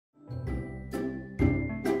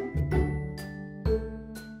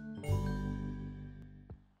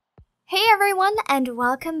everyone, and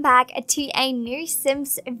welcome back to a new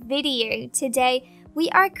Sims video. Today we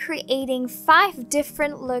are creating 5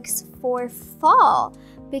 different looks for fall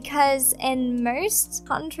because in most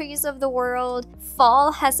countries of the world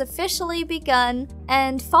fall has officially begun,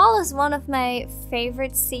 and fall is one of my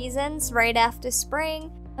favorite seasons right after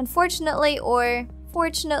spring. Unfortunately or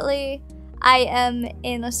fortunately, I am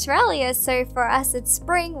in Australia, so for us it's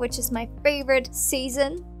spring, which is my favorite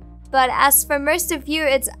season. But as for most of you,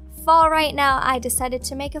 it's fall right now. I decided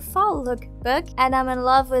to make a fall lookbook, and I'm in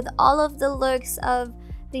love with all of the looks of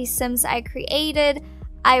these Sims I created.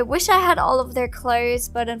 I wish I had all of their clothes,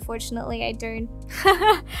 but unfortunately I don't.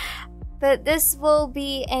 But this will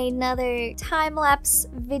be another time-lapse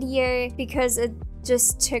video because it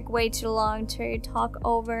just took way too long to talk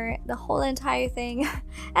over the whole entire thing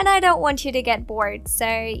and I don't want you to get bored. So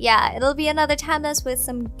yeah, it'll be another time-lapse with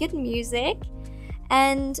some good music.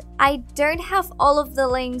 And I don't have all of the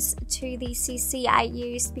links to the CC I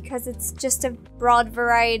used because it's just a broad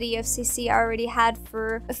variety of CC I already had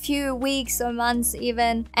for a few weeks or months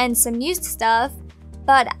even, and some used stuff.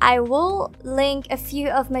 But I will link a few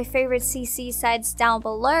of my favorite CC sites down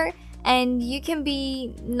below, and you can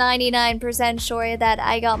be 99% sure that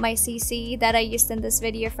I got my CC that I used in this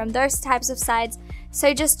video from those types of sites.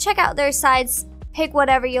 So just check out their sites, pick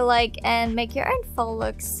whatever you like, and make your own fall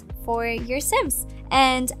looks for your Sims.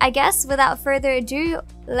 And I guess without further ado,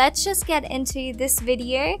 let's just get into this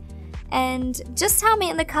video, and just tell me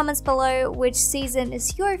in the comments below which season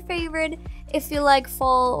is your favorite, if you like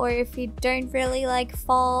fall or if you don't really like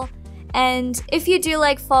fall, and if you do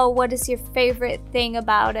like fall, what is your favorite thing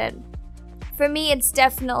about it? For me, it's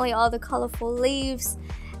definitely all the colorful leaves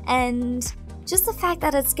and just the fact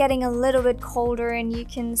that it's getting a little bit colder and you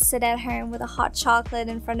can sit at home with a hot chocolate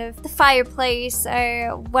in front of the fireplace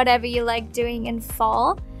or whatever you like doing in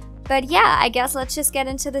fall. But yeah, I guess let's just get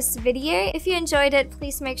into this video. If you enjoyed it,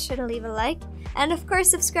 please make sure to leave a like. And of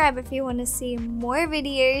course, subscribe if you want to see more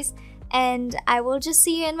videos. And I will just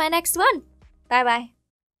see you in my next one. Bye bye.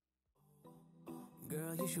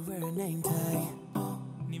 Girl, you should wear a name tag.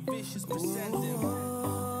 Nivicious presenting.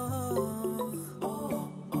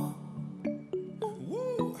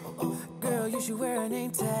 Girl, you should wear a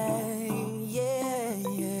name tag. Yeah,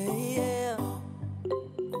 yeah, yeah.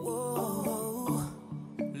 Whoa.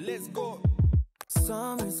 Let's go.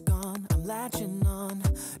 Summer's gone, I'm latching on.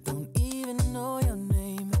 Don't even know your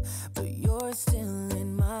name, but you're still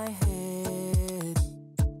in my head.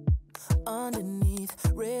 Underneath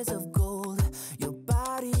rays of gold, your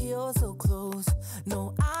body oh so close.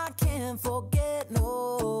 No, I can't forget,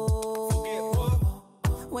 no. Forget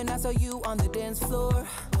what? When I saw you on the dance floor,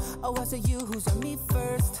 oh, I saw you who saw me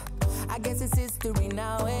first. I guess it's history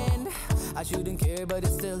now, and I shouldn't care, but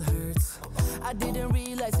it still hurts. I didn't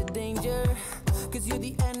realize the danger, cause you're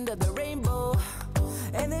the end of the rainbow.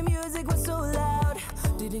 And the music was so loud,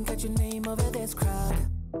 didn't catch your name over this crowd.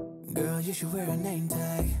 Girl, you should wear a name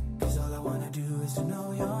tag, cause all I wanna do is to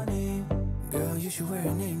know your name. Girl, you should wear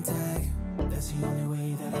a name tag, that's the only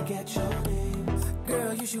way that I get your name.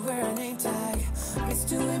 Girl, you should wear a name tag, it's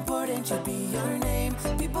too important to be your name.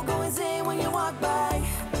 People go insane when you walk by.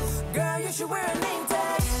 Girl, you should wear a name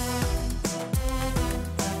tag.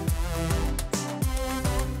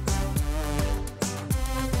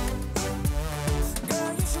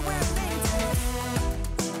 Girl, you should wear a name tag.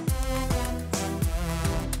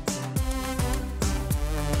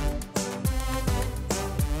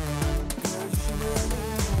 Girl, you should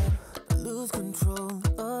wear a name tag. Lose control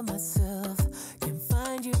of myself, can't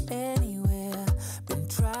find you anywhere. Been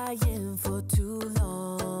trying for too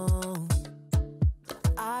long.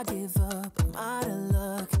 I give up, I'm out of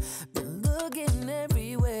luck. Been looking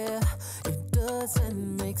everywhere, it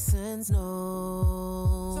doesn't make sense,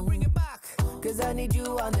 no. So bring it back, cause I need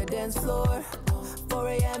you on the dance floor. 4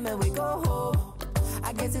 AM and we go home.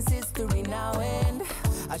 I guess it's history now, and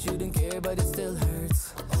I shouldn't care, but it still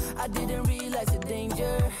hurts. I didn't realize the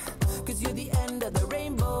danger, cause you're the end of the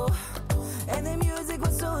rainbow. And the music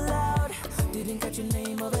was so loud, didn't catch your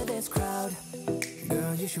name over this crowd.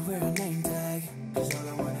 Girl, you should wear a name tag, cause all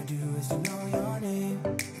I wanna do is to know your name.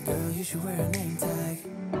 Girl, you should wear a name tag,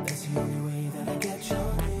 that's the only way that I get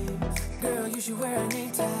your name. Girl, you should wear a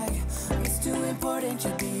name tag, it's too important to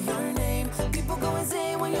be your name. People go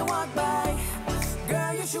insane when you walk by.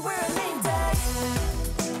 Girl, you should wear a name tag.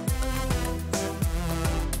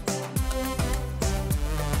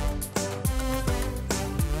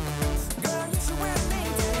 Girl, you should wear a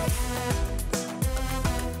name tag.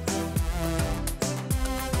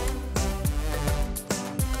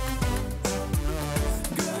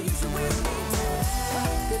 Girl, you should wear a name tag.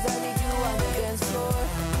 Cause I need you on the dance floor.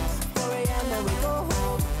 4 AM and we go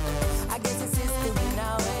home. I guess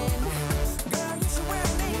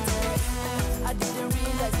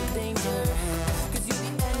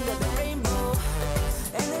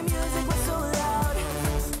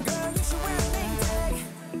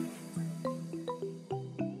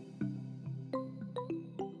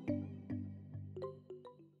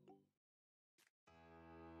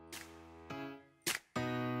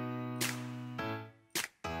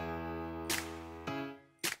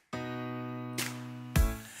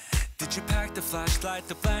Did you pack the flashlight,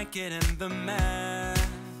 the blanket, and the map?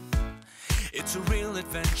 It's a real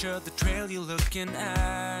adventure, the trail you're looking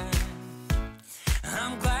at.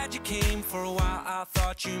 I'm glad you came. For a while I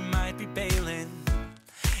thought you might be bailing.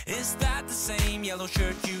 Is that the same yellow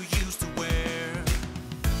shirt you used to wear?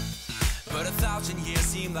 But 1,000 years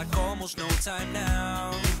seem like almost no time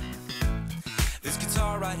now. This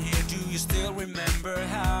guitar right here, do you still remember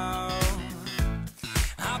how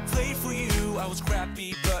I played for you? I was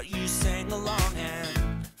scrappy, but you sang along,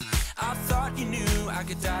 and I thought you knew I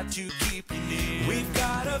could die to keep you near. We've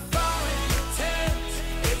got a fire in the tent.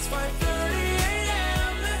 It's 5:30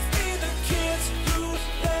 a.m. Let's be the kids who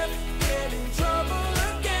left, get in trouble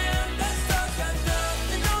again. That stuff got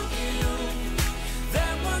nothing on you.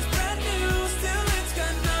 That was brand new, still it's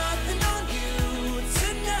got nothing on you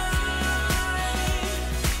tonight.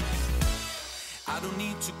 I don't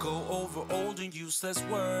need to go over old and useless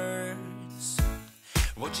words.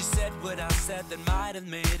 What you said, what I said, that might have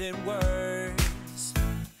made it worse.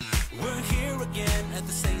 We're here again at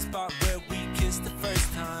the same spot where we kissed the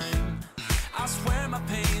first time. I swear my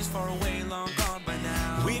pain's far away, long gone by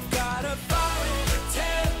now. We've got a fire in the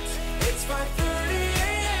tent. It's 5:30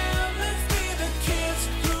 a.m. Let's be the kids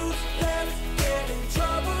who left, get in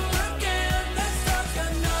trouble again. That stuff's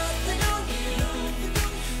got nothing on you.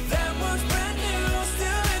 That was brand new,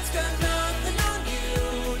 still it's got nothing on you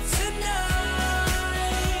tonight.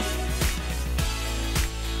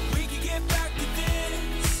 We could get back to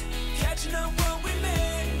this, catching up what we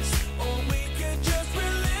missed, or we could just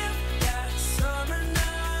relive that summer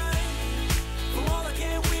night. For all I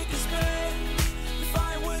can, we can spend the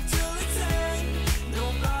firewood till it's end.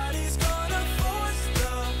 Nobody's gonna force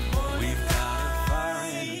the morning. We've got a fire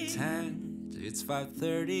in a tent. It's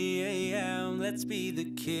 5:30 a.m. Let's be the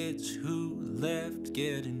kids who left,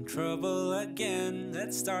 get in trouble again.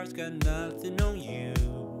 That star's got nothing on you.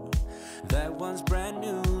 That one's brand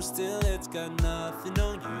new, still it's got nothing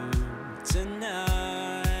on you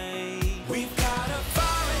tonight. We've got a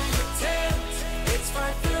fire in the tent. It's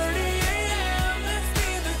 5:30 a.m. Let's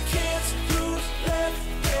be the kids who left,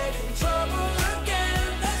 get in trouble again.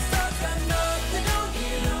 That stuff's got nothing on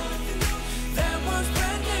you. That one's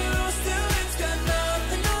brand new, still it's got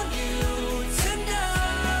nothing on you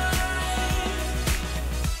tonight.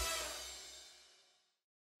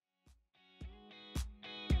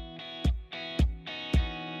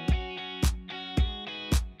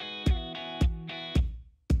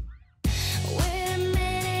 Wait a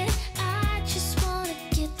minute, I just wanna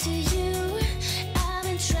get to you. I've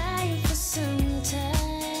been trying for some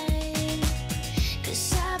time,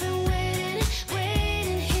 'cause I've been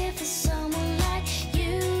waiting here for someone like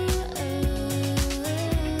you.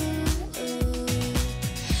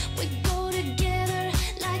 We go together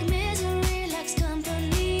like misery likes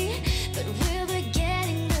company, but we'll be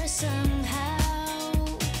getting there somehow.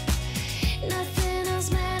 Nothing else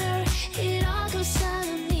matters, it all comes down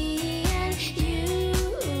to me and you.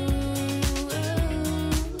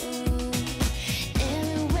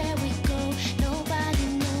 Everywhere we go, nobody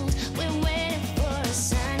knows. We're waiting for a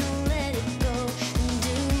sign to let it go and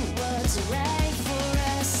do what's right for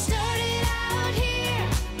us. Started out here,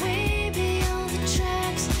 way beyond the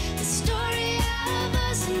tracks. The story of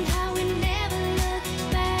us and how we never look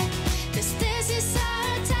back. 'Cause this is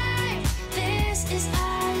our time, this is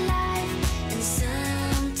our life. And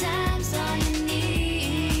sometimes all you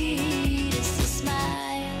need is a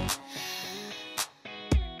smile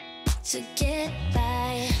to get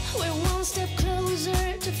by. We're one step closer.